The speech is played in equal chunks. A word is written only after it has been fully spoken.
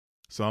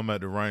So I'm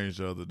at the range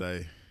the other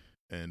day,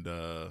 and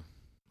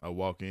I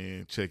walk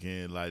in, check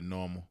in like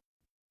normal,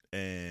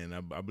 and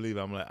I believe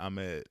I'm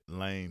at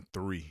lane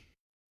 3.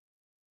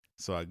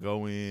 So I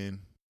go in,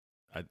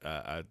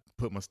 I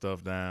put my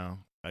stuff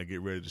down, I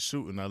get ready to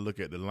shoot, and I look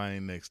at the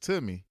lane next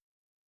to me,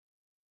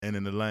 and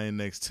in the lane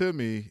next to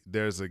me,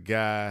 there's a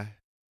guy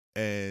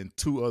and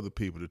 2 other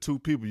people. The 2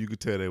 people, you could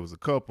tell there was a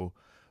couple,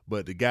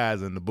 but the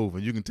guys in the booth,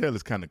 and you can tell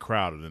it's kind of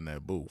crowded in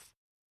that booth.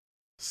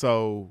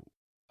 So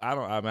I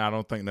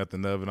don't think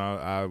nothing of it.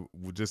 I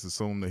would just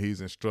assume that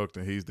he's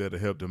instructing, he's there to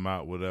help them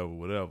out,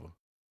 whatever.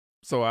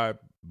 So I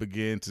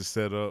began to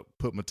set up,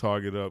 put my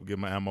target up, get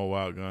my ammo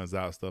out, guns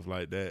out, stuff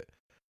like that.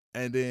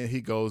 And then he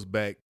goes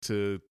back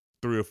to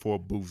 3 or 4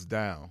 booths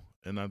down.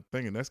 And I'm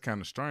thinking that's kind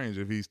of strange.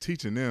 If he's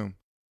teaching them,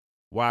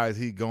 why is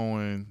he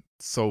going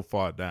so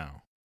far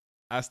down?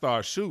 I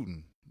start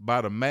shooting.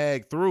 By the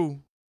mag through,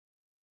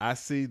 I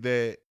see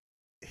that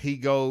he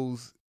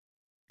goes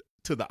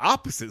to the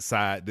opposite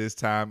side this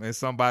time in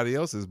somebody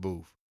else's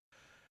booth.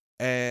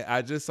 And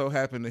I just so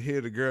happened to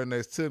hear the girl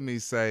next to me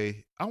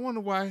say, I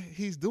wonder why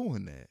he's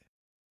doing that.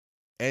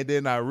 And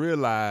then I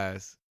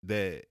realized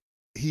that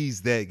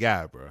he's that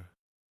guy, bro.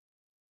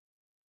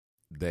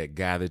 That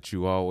guy that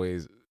you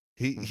always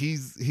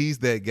He's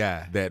that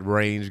guy. that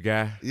range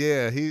guy.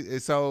 Yeah,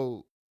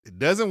 so it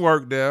doesn't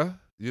work there.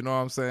 You know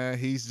what I'm saying?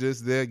 He's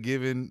just there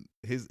giving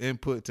his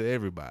input to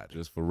everybody.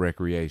 Just for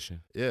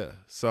recreation. Yeah.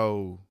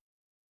 So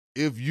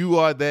if you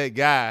are that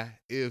guy,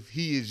 if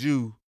he is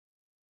you,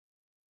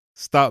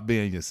 stop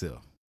being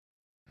yourself.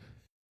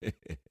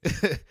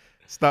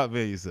 Stop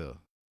being yourself.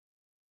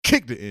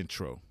 Kick the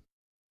intro.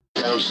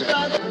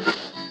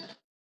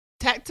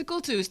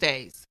 Tactical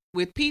Tuesdays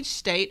with Peach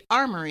State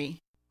Armory.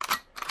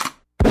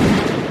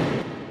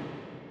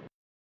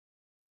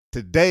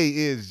 Today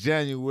is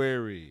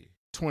January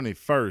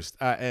 21st.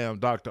 I am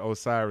Dr.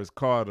 Osiris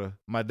Carter.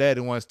 My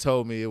daddy once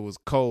told me it was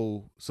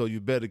cold, so you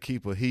better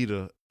keep a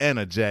heater and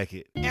a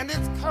jacket. And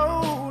it's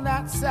cold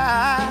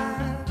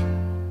outside.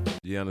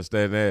 You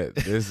understand that?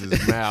 This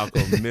is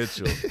Malcolm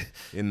Mitchell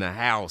in the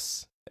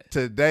house.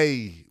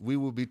 Today, we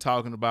will be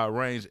talking about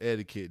range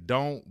etiquette.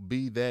 Don't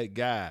be that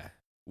guy.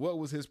 What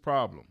was his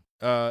problem?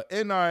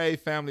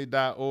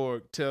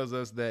 NRAfamily.org tells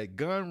us that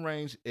gun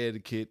range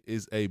etiquette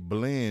is a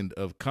blend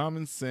of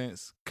common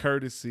sense,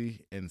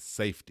 courtesy, and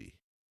safety.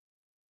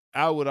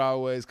 I would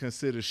always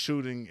consider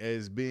shooting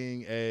as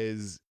being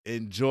as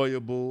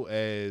enjoyable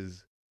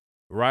as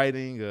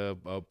riding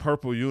a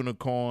purple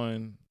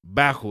unicorn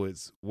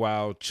backwards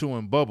while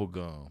chewing bubble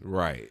gum.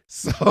 Right.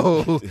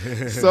 So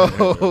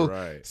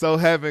Right. so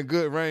having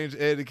good range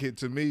etiquette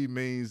to me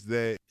means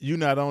that you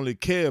not only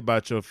care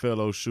about your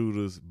fellow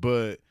shooters,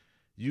 but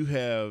you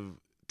have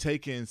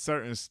taken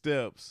certain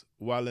steps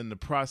while in the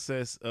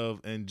process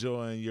of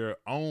enjoying your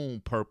own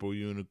purple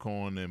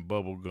unicorn and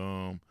bubble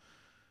gum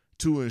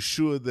to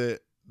ensure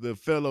that the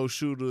fellow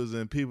shooters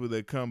and people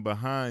that come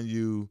behind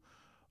you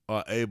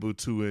are able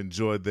to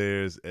enjoy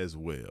theirs as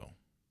well.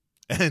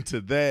 And to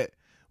that,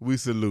 we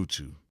salute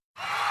you.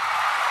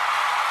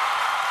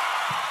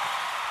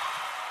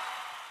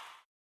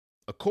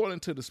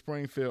 According to the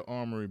Springfield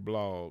Armory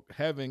blog,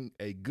 having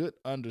a good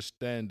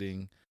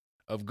understanding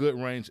of good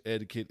range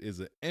etiquette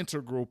is an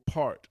integral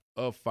part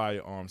of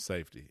firearm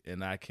safety,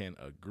 and I can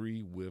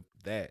agree with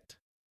that.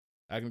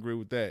 And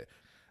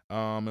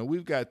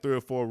we've got 3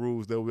 or 4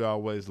 rules that we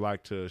always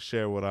like to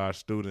share with our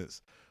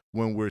students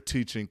when we're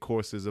teaching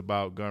courses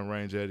about gun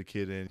range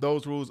etiquette. And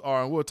those rules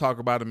are, and we'll talk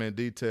about them in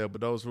detail,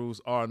 but those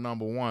rules are,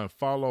 number 1,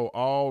 follow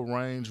all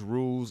range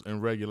rules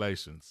and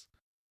regulations.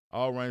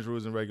 All range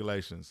rules and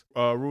regulations.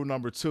 Rule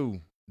number 2,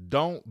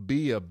 don't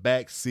be a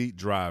backseat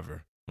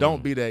driver.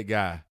 Don't be that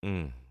guy.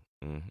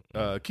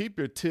 Keep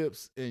your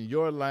tips in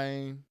your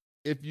lane.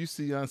 If you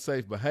see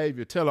unsafe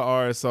behavior, tell an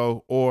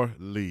RSO or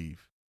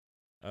leave.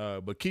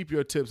 But keep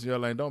your tips in your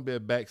lane. Don't be a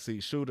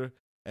backseat shooter.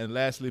 And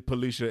lastly,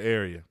 police your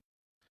area.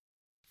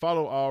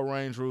 Follow all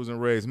range rules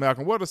and regs.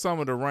 Malcolm, what are some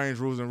of the range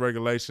rules and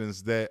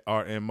regulations that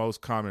are in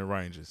most common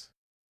ranges?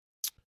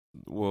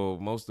 Well,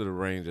 most of the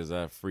ranges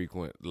I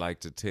frequent like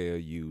to tell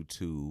you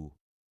to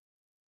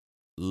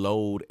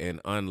load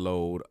and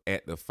unload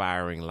at the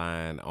firing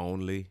line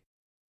only.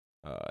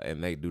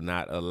 And they do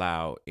not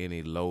allow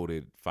any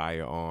loaded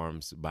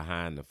firearms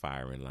behind the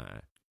firing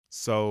line.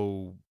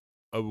 So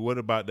what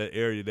about that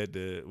area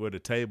where the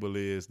table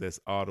is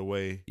that's all the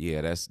way? Yeah,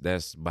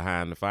 that's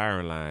behind the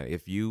firing line.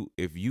 If you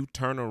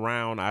turn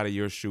around out of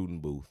your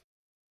shooting booth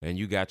and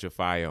you got your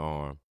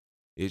firearm,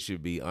 it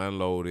should be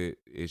unloaded.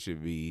 It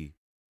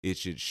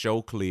should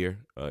show clear.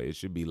 It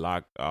should be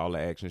locked. All the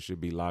action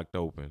should be locked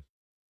open.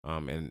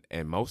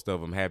 And most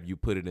of them have you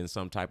put it in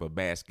some type of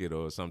basket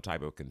or some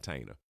type of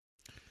container.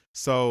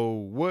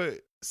 So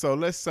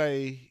let's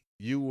say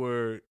you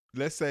were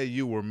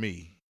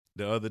me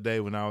the other day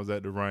when I was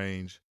at the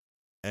range,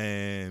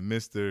 and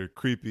Mr.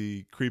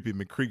 Creepy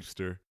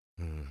McCreepster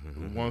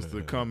wants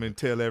to come and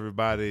tell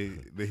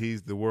everybody that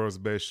he's the world's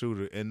best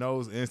shooter. In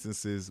those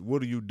instances,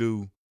 what do you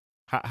do?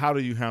 How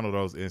do you handle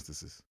those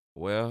instances?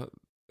 Well,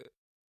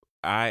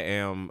 I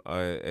am,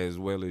 as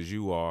well as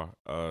you are,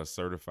 a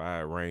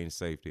certified range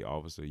safety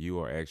officer. You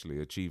are actually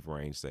a chief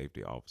range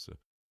safety officer.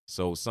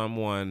 So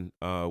someone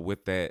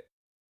with that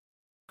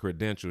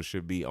credential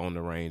should be on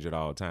the range at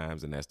all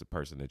times, and that's the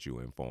person that you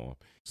inform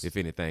if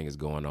anything is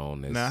going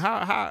on Now,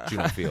 that you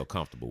don't feel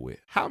comfortable with.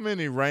 How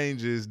many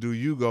ranges do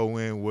you go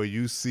in where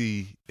you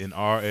see an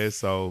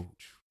RSO,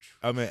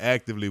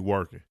 actively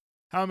working?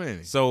 How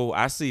many? So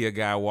I see a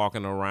guy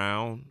walking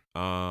around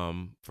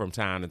from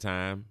time to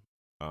time,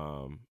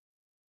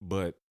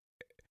 but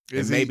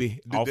maybe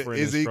offering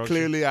is he instruction.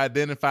 clearly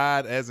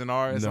identified as an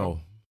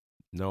RSO?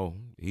 No,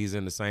 he's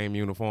in the same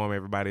uniform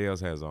everybody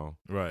else has on.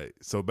 Right.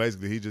 So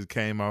basically, he just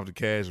came off the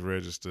cash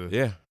register.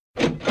 Yeah.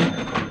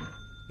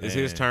 It's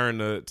his turn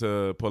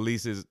to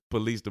police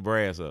the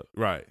brass up.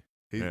 Right.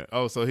 Yeah.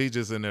 Oh, so he's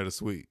just in there to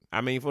sweep.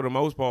 I mean, for the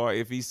most part,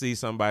 if he sees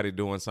somebody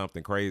doing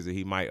something crazy,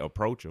 he might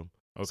approach him.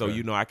 Okay.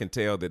 So, I can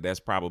tell that that's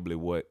probably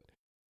what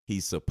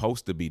he's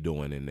supposed to be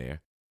doing in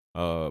there.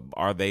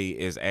 Are they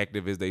as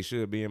active as they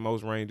should be in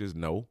most ranges?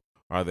 No.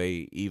 Are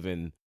they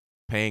even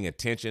paying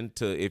attention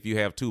to, if you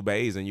have two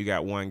bays and you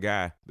got one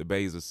guy, the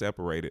bays are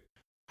separated,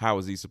 how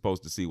is he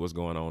supposed to see what's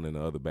going on in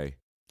the other bay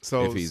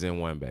if he's in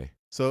one bay?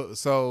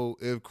 So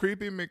if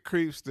Creepy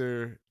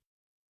McCreepster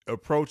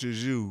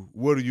approaches you,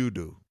 what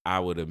do? I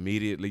would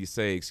immediately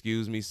say,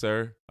 "Excuse me,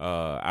 sir.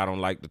 I don't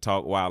like to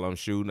talk while I'm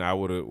shooting."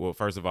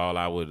 First of all,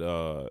 I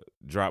would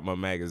drop my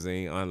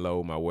magazine,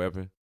 unload my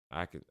weapon.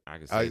 I can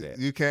say that.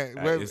 You can't.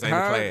 This ain't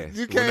a class.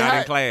 You can't. We're not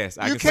in class.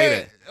 I can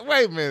say that.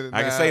 Wait a minute.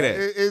 I can say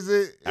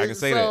that. I can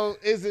say that. So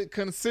is it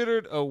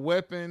considered a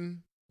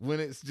weapon when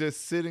it's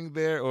just sitting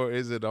there, or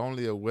is it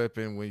only a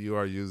weapon when you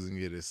are using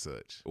it as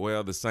such?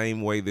 Well, the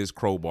same way this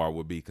crowbar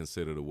would be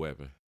considered a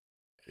weapon.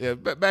 Yeah,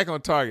 back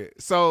on target.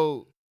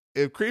 So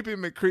if Creepy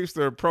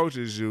McCreepster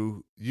approaches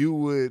you, you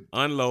would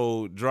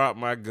unload, drop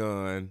my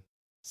gun,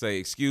 say,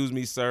 "Excuse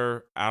me,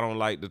 sir. I don't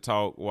like to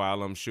talk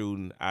while I'm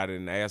shooting. I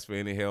didn't ask for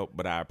any help,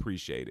 but I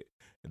appreciate it."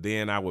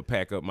 Then I would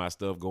pack up my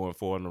stuff, going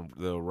for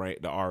the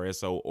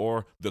RSO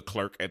or the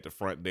clerk at the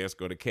front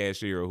desk or the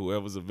cashier or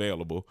whoever's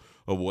available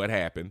of what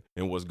happened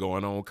and what's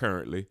going on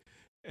currently,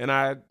 and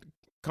I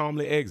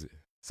calmly exit.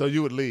 So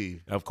you would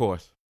leave? Of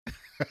course.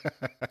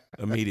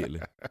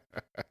 Immediately.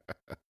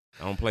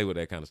 I don't play with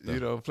that kind of stuff. You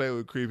don't play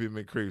with Creepy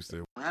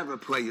McCreepster. Don't ever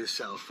play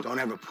yourself. Don't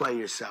ever play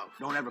yourself.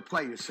 Don't ever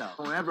play yourself.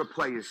 Don't ever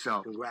play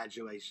yourself.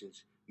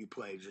 Congratulations, you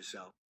played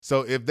yourself.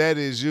 So if that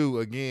is you,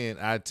 again,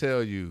 I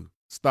tell you,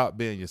 stop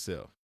being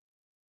yourself.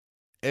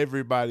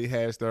 Everybody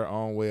has their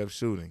own way of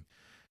shooting.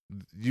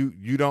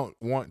 You don't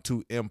want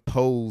to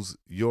impose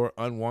your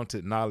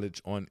unwanted knowledge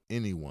on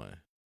anyone.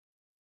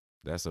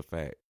 That's a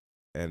fact.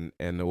 And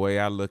the way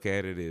I look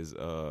at it is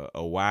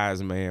a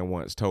wise man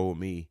once told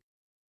me,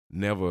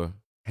 never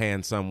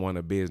hand someone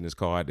a business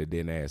card that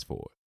didn't ask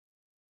for it.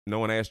 No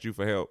one asked you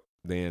for help,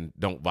 then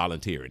don't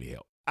volunteer any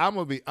help. I'm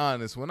going to be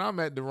honest. When I'm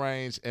at the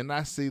range and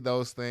I see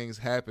those things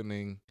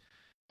happening,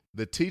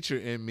 the teacher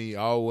in me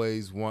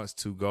always wants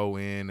to go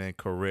in and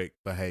correct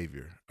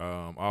behavior.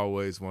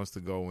 Always wants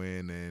to go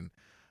in and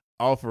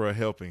offer a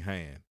helping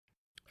hand.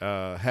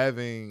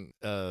 Having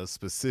a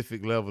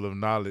specific level of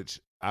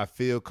knowledge, I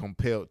feel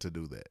compelled to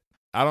do that.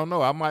 I don't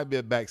know. I might be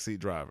a backseat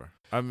driver.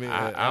 I mean,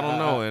 I don't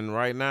know. And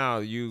right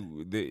now,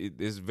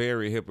 it's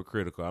very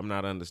hypocritical. I'm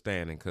not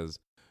understanding because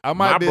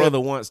my brother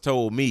once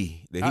told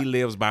me that he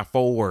lives by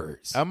 4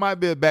 words. I might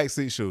be a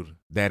backseat shooter.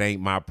 That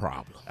ain't my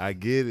problem. I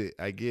get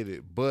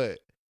it.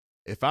 But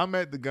if I'm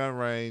at the gun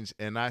range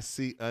and I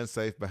see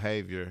unsafe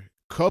behavior,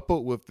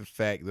 coupled with the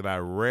fact that I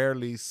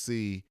rarely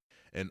see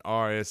an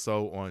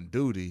RSO on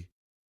duty,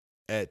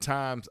 at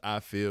times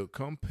I feel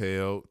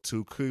compelled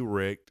to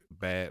correct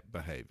bad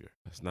behavior.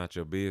 That's not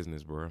your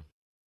business, bro.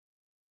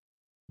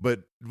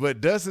 But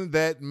doesn't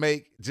that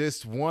make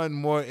just one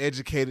more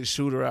educated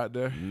shooter out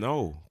there?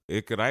 No,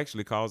 it could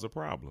actually cause a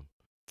problem.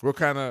 What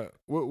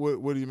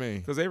do you mean?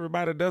 Because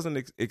everybody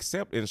doesn't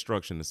accept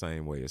instruction the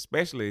same way,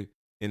 especially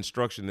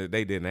instruction that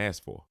they didn't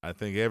ask for. I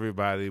think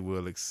everybody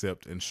will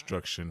accept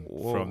instruction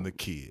from the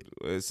kid.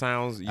 It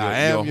sounds. I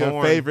am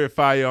your favorite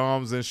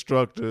firearms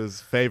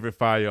instructor's favorite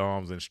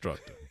firearms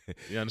instructor.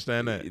 You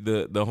understand that?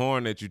 The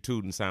horn that you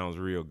tooting sounds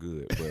real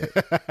good,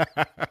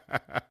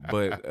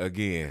 but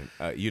again,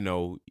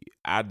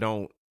 I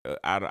don't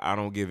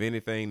give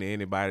anything to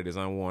anybody that's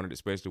unwanted,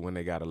 especially when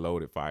they got a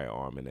loaded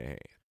firearm in their hand.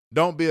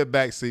 Don't be a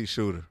backseat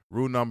shooter.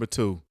 Rule number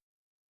 2.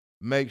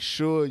 Make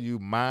sure you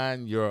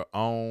mind your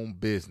own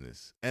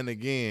business. And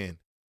again,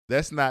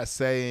 that's not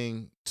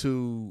saying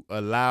to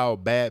allow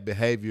bad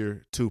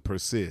behavior to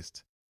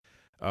persist.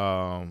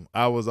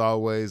 I was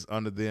always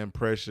under the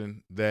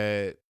impression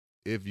that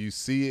if you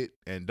see it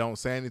and don't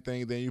say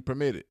anything, then you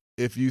permit it.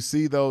 If you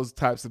see those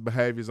types of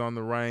behaviors on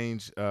the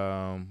range,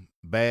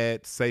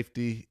 bad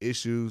safety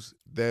issues,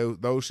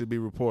 those should be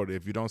reported.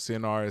 If you don't see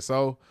an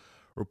RSO,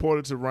 report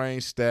it to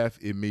range staff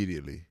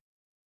immediately.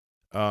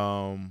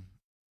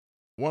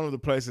 One of the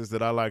places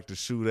that I like to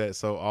shoot at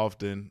so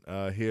often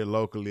here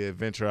locally,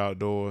 Adventure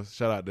Outdoors.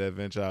 Shout out to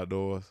Adventure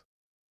Outdoors.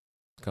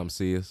 Come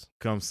see us.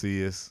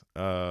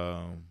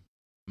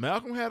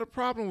 Malcolm had a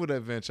problem with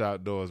Adventure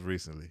Outdoors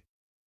recently.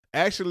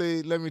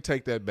 Actually, let me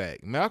take that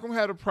back. Malcolm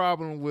had a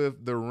problem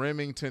with the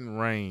Remington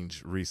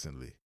Range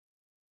recently.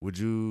 Would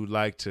you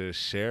like to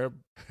share?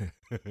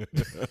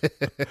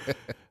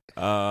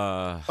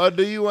 Or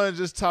do you want to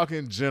just talk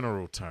in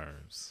general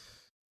terms?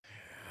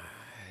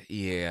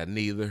 Yeah,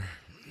 neither.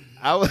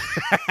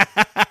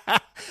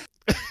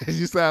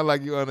 You sound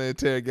like you on an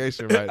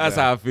interrogation right now. That's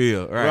how I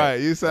feel. Right.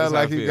 You sound That's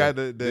like how I you feel. got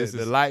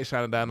the light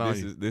shining down on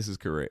you. This is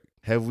correct.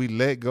 Have we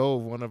let go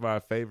of one of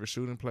our favorite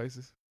shooting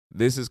places?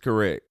 This is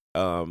correct.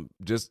 Well,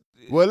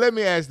 let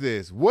me ask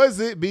this. Was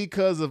it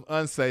because of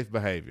unsafe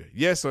behavior?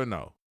 Yes or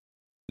no?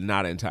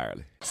 Not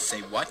entirely.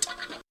 Say what?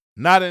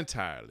 Not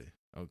entirely.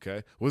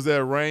 Okay. Was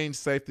there a range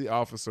safety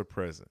officer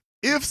present?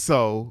 If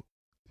so,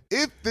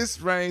 if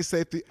this range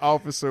safety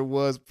officer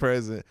was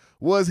present,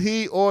 was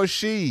he or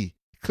she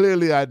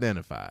clearly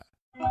identified?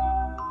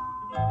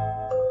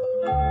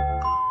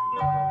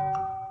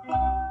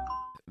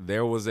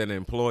 There was an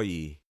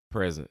employee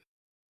present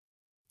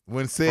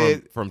When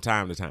said from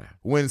time to time.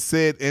 when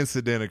said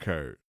incident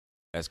occurred.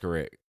 That's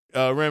correct.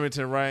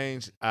 Remington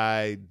Range,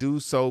 I do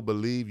so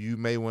believe you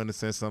may want to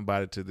send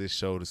somebody to this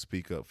show to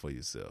speak up for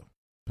yourself.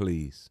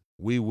 Please.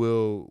 We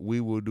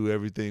will do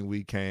everything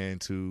we can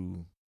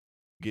to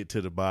get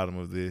to the bottom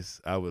of this.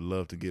 I would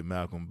love to get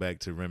Malcolm back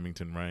to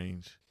Remington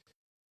Range.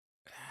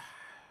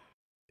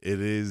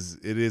 It is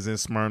in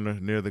Smyrna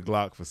near the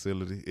Glock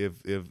facility.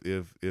 If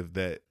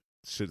that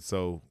should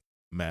so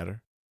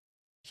matter.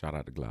 Shout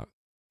out to Glock.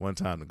 One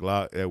time the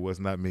Glock, it was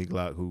not me,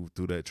 Glock, who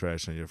threw that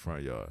trash in your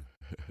front yard.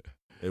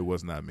 It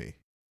was not me.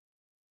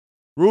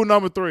 Rule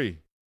number 3,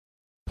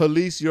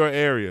 police your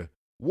area.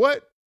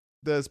 What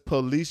does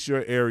police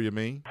your area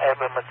mean? I have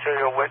a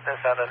material witness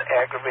on an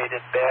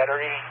aggravated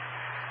battery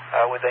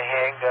with a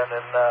handgun,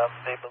 and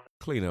they believe.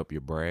 Clean up your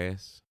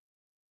brass.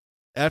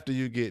 After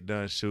you get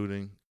done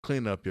shooting,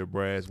 clean up your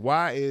brass.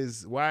 Why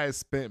is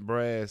spent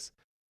brass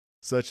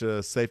such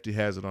a safety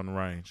hazard on the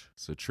range?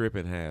 It's a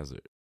tripping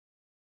hazard.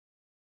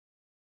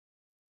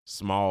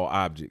 Small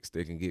objects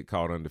that can get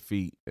caught under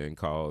feet and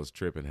cause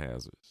tripping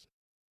hazards.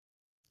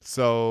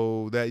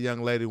 So that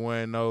young lady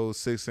wearing those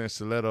 6-inch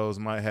stilettos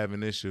might have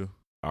an issue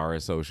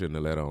RSO shouldn't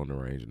have let her on the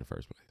range in the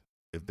first place.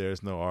 if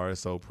there's no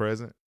RSO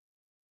present.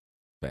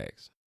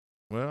 Facts.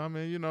 Well, I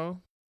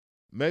mean,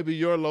 maybe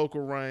your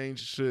local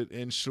range should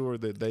ensure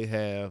that they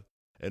have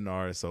an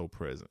RSO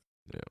present.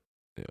 Yeah.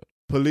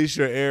 Police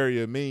your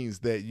area means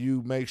that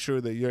you make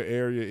sure that your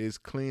area is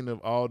clean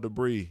of all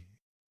debris.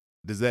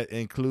 Does that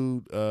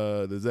include,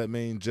 does that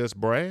mean just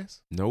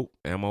brass? Nope.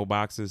 Ammo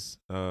boxes,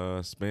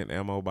 spent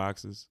ammo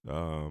boxes,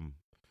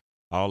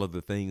 all of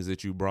the things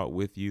that you brought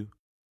with you,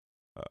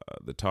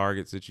 the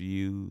targets that you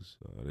use,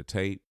 the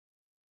tape.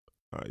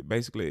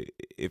 Basically,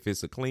 if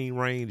it's a clean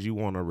range, you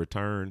want to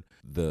return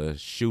the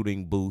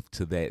shooting booth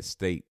to that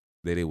state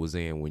that it was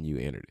in when you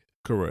entered it.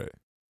 Correct.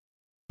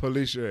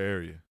 Police your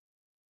area.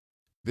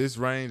 This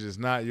range is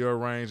not your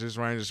range. This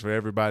range is for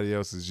everybody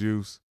else's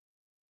use.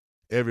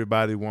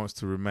 Everybody wants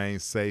to remain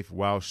safe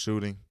while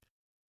shooting.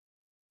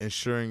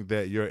 Ensuring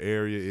that your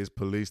area is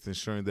policed,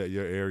 ensuring that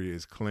your area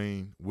is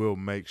clean will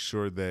make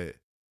sure that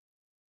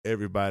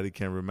everybody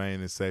can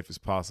remain as safe as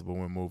possible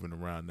when moving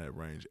around that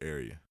range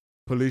area.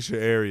 Police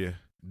your area.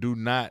 Do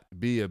not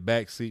be a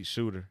backseat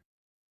shooter.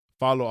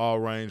 Follow all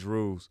range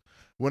rules.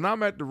 When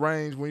I'm at the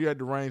range, when you're at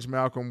the range,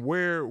 Malcolm,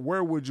 where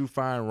would you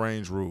find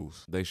range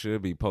rules? They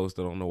should be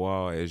posted on the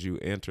wall as you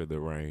enter the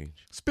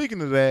range.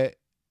 Speaking of that,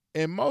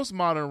 in most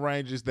modern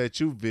ranges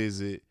that you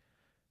visit,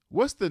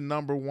 what's the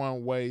number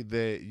one way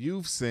that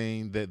you've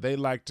seen that they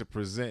like to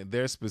present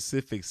their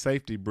specific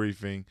safety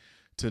briefing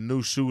to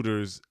new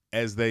shooters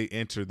as they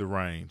enter the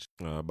range?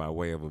 By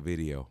way of a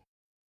video.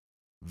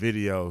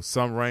 Video.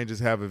 Some ranges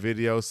have a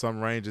video.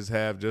 Some ranges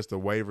have just a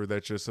waiver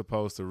that you're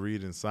supposed to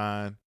read and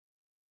sign.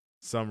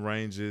 Some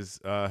ranges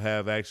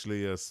have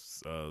actually a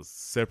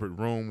separate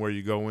room where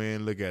you go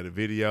in, look at a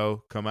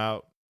video, come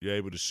out, you're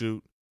able to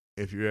shoot.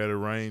 If you're at a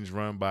range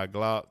run by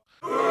Glock,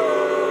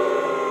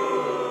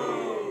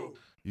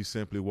 you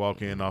simply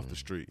walk in off the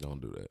street.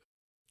 Don't do that.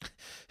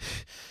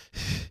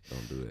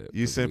 Don't do that.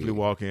 You simply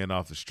walk in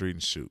off the street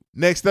and shoot.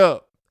 Next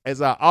up,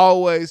 as I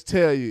always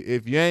tell you,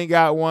 if you ain't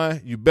got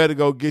one, you better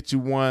go get you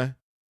one.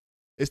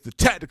 It's the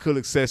tactical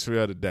accessory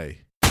of the day.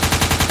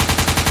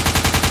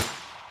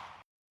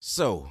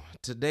 So,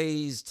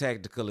 today's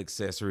tactical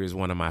accessory is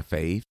one of my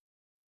faves.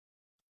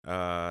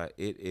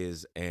 It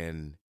is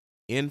an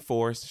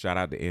Enforce. Shout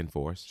out to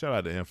Enforce. Shout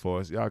out to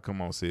Enforce. Y'all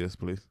come on, see us,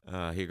 please.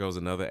 Here goes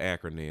another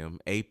acronym.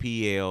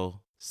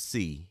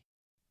 APLC.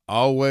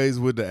 Always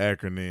with the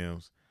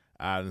acronyms.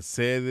 I done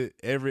said it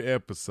every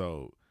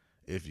episode.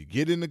 If you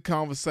get in a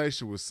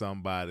conversation with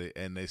somebody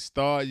and they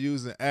start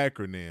using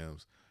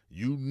acronyms,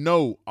 you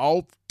know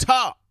off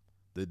top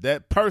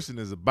that person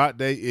is about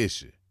their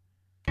issue.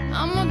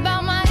 I'm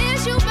about my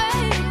issue,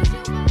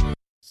 babe.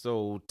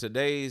 So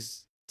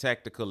today's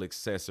tactical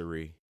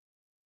accessory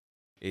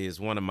is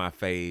one of my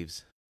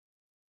faves.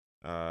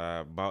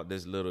 I bought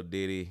this little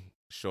ditty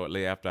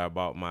shortly after I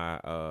bought my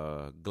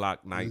Glock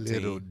 19.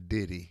 Little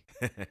ditty.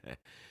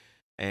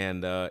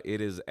 And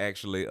it is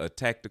actually a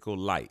tactical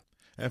light.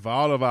 And for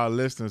all of our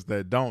listeners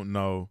that don't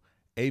know,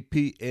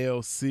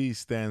 APLC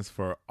stands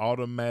for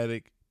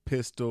Automatic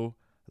Pistol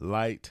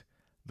Light,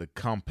 the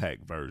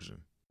compact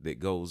version. That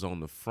goes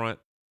on the front,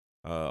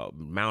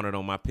 mounted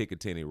on my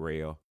Picatinny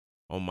rail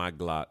on my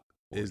Glock.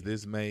 Is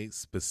this made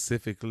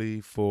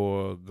specifically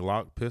for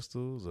Glock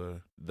pistols?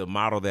 Or? The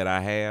model that I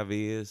have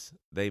is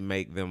they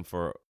make them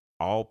for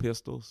all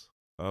pistols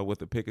with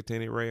the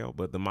Picatinny rail,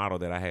 but the model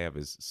that I have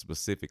is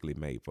specifically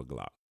made for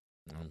Glock.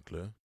 I'm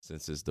clear.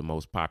 Since it's the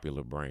most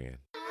popular brand.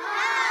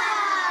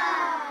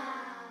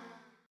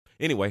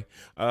 Anyway,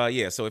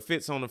 so it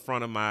fits on the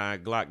front of my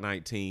Glock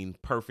 19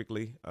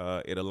 perfectly.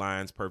 It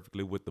aligns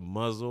perfectly with the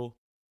muzzle.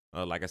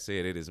 Like I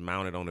said, it is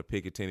mounted on the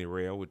Picatinny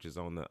rail, which is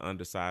on the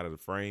underside of the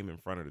frame in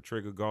front of the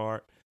trigger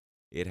guard.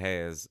 It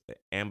has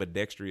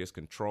ambidextrous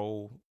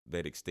control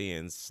that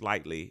extends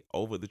slightly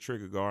over the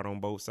trigger guard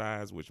on both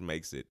sides, which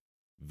makes it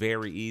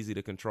very easy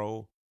to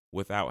control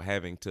without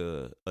having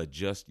to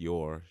adjust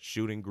your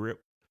shooting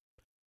grip.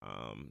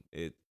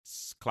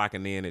 It's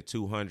clocking in at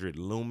 200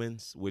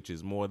 lumens, which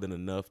is more than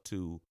enough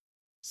to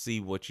see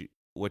what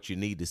you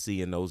need to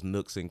see in those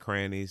nooks and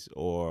crannies,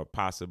 or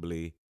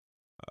possibly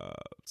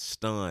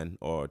stun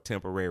or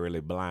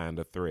temporarily blind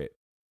a threat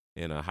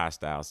in a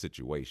hostile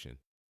situation.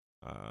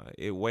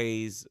 It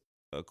weighs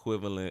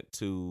equivalent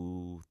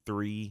to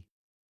 3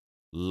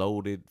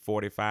 loaded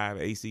 45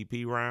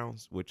 ACP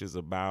rounds, which is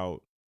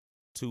about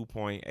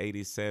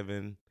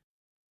 2.87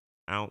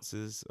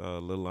 ounces, a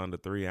little under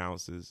 3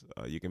 ounces.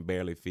 You can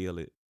barely feel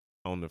it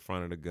on the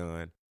front of the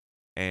gun.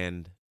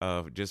 And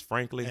just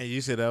frankly... Hey,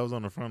 you said that was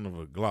on the front of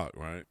a Glock,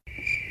 right?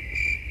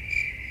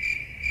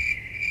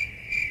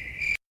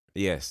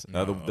 Yes,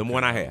 No, the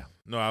one I have.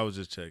 No, I was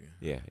just checking.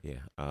 Yeah.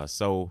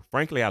 So,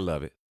 frankly, I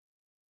love it.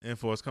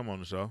 Enforce, come on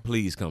the show.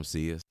 Please come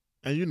see us.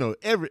 And you know,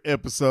 every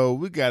episode,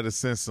 we got to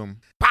send some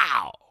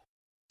Pow!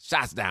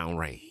 Shots down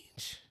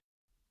range.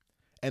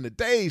 And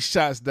today's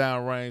Shots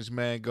Down Range,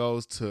 man,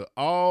 goes to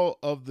all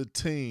of the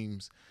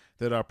teams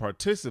that are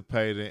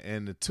participating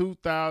in the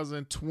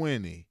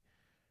 2020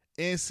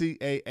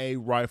 NCAA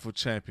Rifle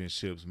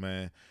Championships,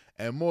 man,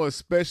 and more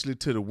especially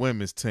to the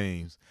women's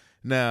teams.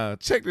 Now,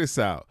 check this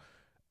out.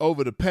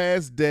 Over the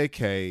past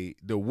decade,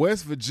 the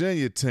West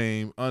Virginia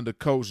team under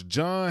Coach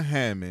John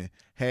Hammond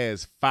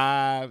has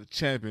 5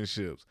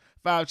 championships.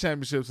 5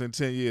 championships in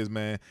 10 years,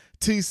 man.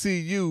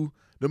 TCU,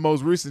 the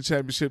most recent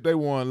championship they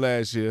won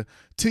last year.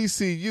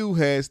 TCU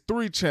has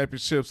 3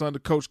 championships under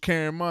Coach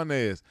Karen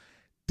Monez.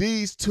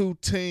 These 2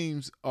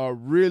 teams are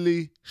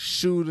really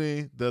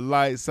shooting the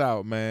lights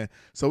out, man.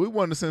 So we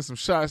want to send some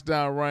shots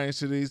down range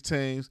to these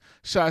teams,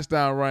 shots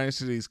down range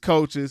to these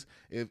coaches.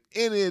 If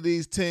any of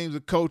these teams or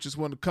coaches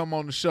want to come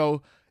on the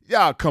show,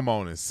 y'all come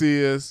on and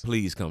see us.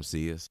 Please come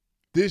see us.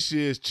 This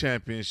year's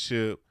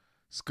championship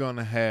is going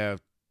to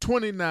have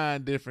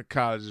 29 different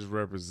colleges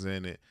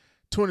represented.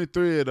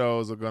 23 of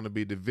those are going to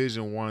be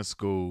Division I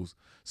schools.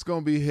 It's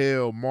going to be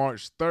held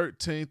March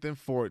 13th and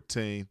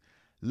 14th,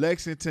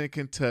 Lexington,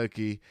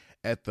 Kentucky,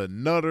 at the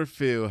Nutter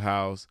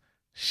Fieldhouse.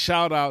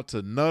 Shout out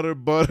to Nutter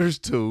Butters,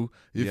 too.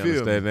 You feel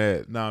understand me?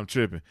 that? No, I'm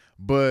tripping.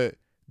 But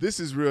this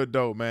is real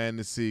dope, man,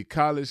 to see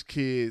college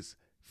kids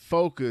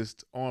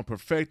focused on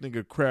perfecting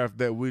a craft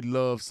that we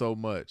love so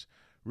much.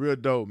 Real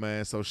dope,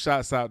 man. So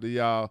shouts out to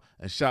y'all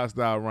and shouts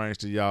down range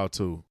to y'all,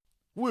 too.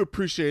 We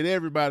appreciate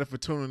everybody for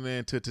tuning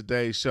in to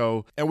today's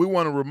show, and we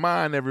want to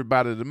remind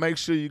everybody to make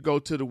sure you go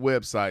to the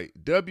website,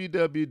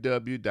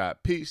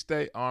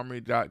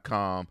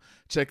 www.peachstatearmory.com.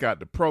 Check out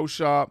the Pro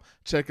Shop,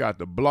 check out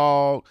the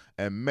blog,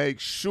 and make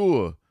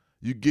sure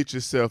you get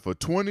yourself a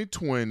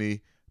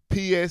 2020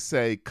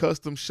 PSA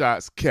Custom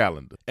Shots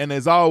calendar. And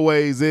as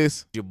always,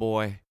 it's Your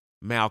boy,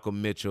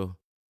 Malcolm Mitchell,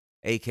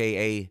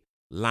 a.k.a.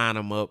 Line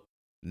 'em Up,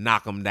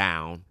 Knock 'em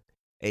Down,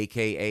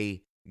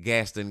 a.k.a.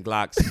 Gaston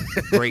Glock's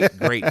great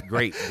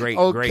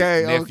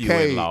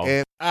nephew-in-law.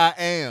 And I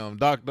am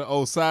Dr.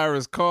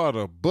 Osiris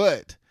Carter,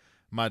 but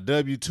my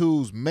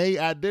W-2s may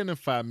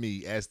identify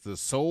me as the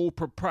sole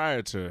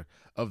proprietor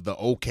of the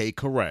OK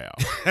Corral.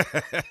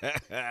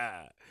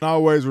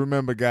 Always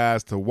remember,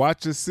 guys, to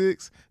watch your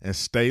 6 and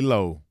stay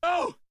low.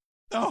 No.